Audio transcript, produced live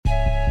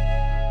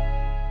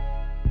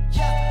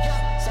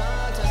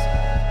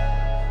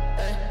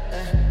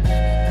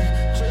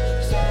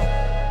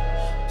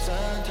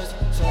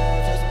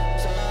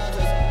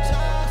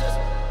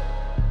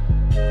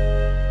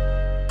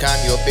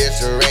your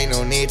bitch, there ain't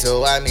no need to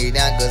wipe me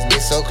down, cause me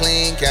so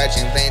clean.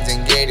 Catching planes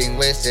and getting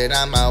wasted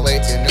on my way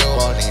to New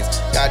Orleans.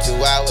 Got 2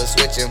 hours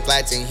switching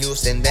flights in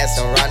Houston, that's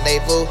a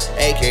rendezvous.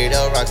 AK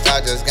the Rockstar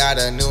just got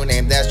a new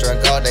name, that's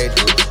drunk all they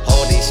do.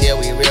 Holy shit,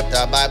 we ripped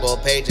our Bible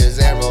pages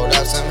and rolled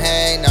up some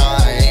hay. No,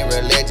 I ain't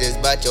religious,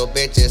 but your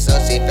bitch is so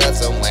she felt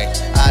some way.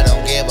 I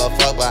don't give a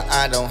fuck, but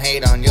I don't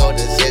hate on your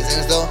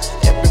decisions though.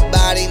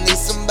 Everybody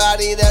needs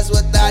somebody, that's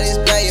what that is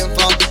paying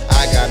for.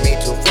 I got me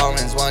 2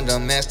 foreigns, 1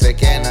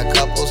 domestic and a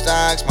couple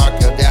stocks.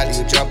 Market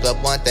value jumped up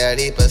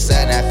 130%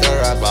 after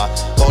I bought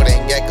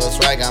Golden Gecko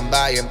swag. I'm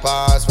buying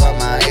parts for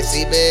my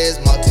AC biz.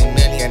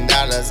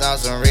 Multi-million-dollars on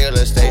some real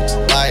estate.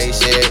 Why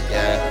shit,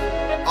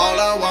 yeah. All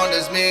I want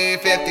is me,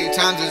 50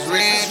 times as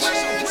rich.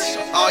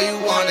 All you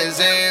want is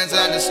hands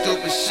on the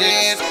stupid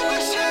shit.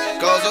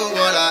 Goes with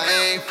what I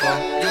aim for.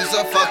 You's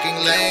a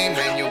fucking lame,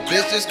 and your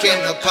bitch just came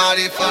to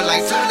party for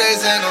like 2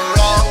 days in a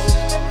row.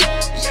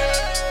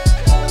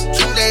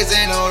 2 days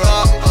in a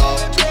row.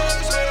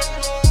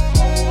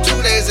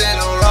 2 days in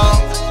a row.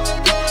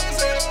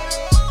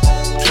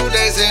 2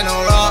 days in a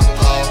row.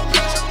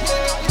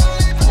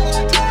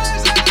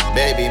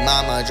 Baby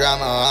mama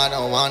drama, I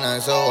don't wanna,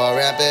 so I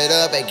wrap it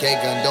up.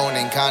 AK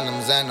condoning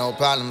condoms and no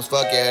problems,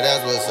 fuck yeah,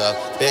 that's what's up.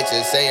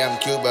 Bitches say I'm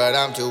cute, but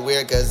I'm too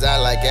weird, cause I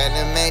like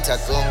anime.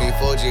 Takumi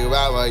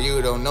Fujiwara,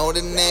 you don't know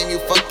the name, you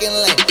fucking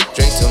lame.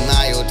 Drink to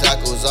Mayo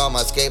tacos on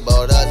my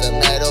skateboarders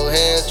and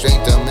metalheads.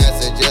 Drink the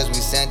messages we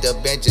sent to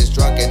bitches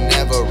drunk and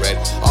never read.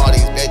 All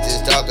these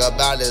bitches talk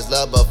about is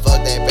love, but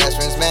fuck their best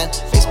friends, man.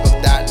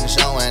 Facebook dotting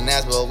showing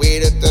ass, but we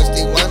the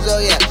thirsty ones, oh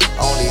yeah.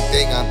 Only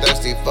thing I'm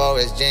thirsty for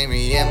is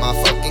Jamie in my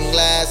fucking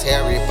glass.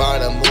 Harry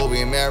Potter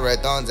movie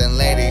marathons and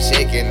ladies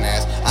shaking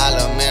ass. I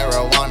love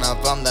marijuana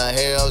from the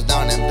hills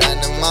down in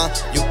Panama.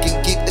 You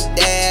can keep the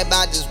dab,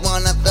 I just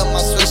wanna fill my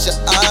swisher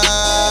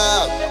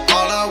up.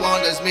 All I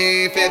want is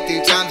me,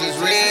 50 times as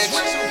rich.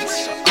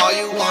 All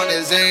you want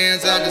is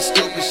hands on the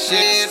stupid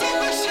shit.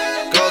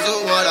 Goes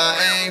with what I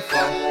aim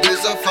for.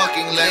 You's a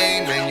fucking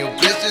lame, and your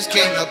bitch just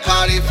came to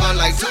party for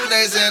like 2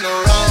 days in a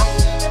row.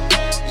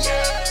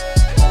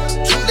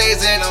 2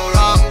 days in a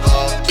row.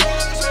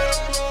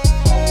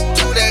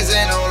 2 days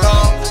in a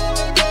row.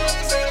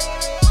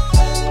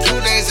 2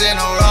 days in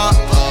a row.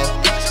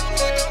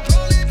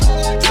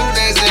 2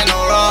 days in a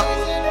row.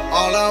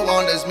 All I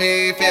want is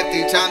me,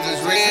 50 times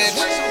as rich.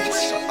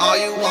 All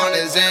you want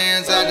is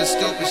hands on the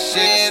stupid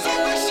shit.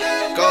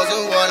 Goes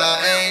with what I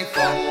aim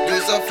for.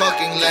 You's a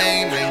fucking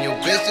lame, and your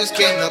bitch just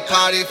came to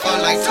party for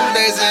like 2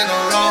 days in a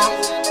row.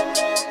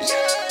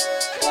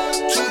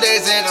 2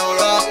 days in a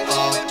row.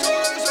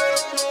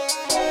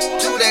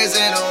 2 days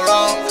in a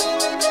row.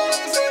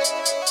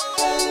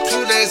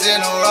 2 days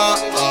in a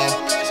row.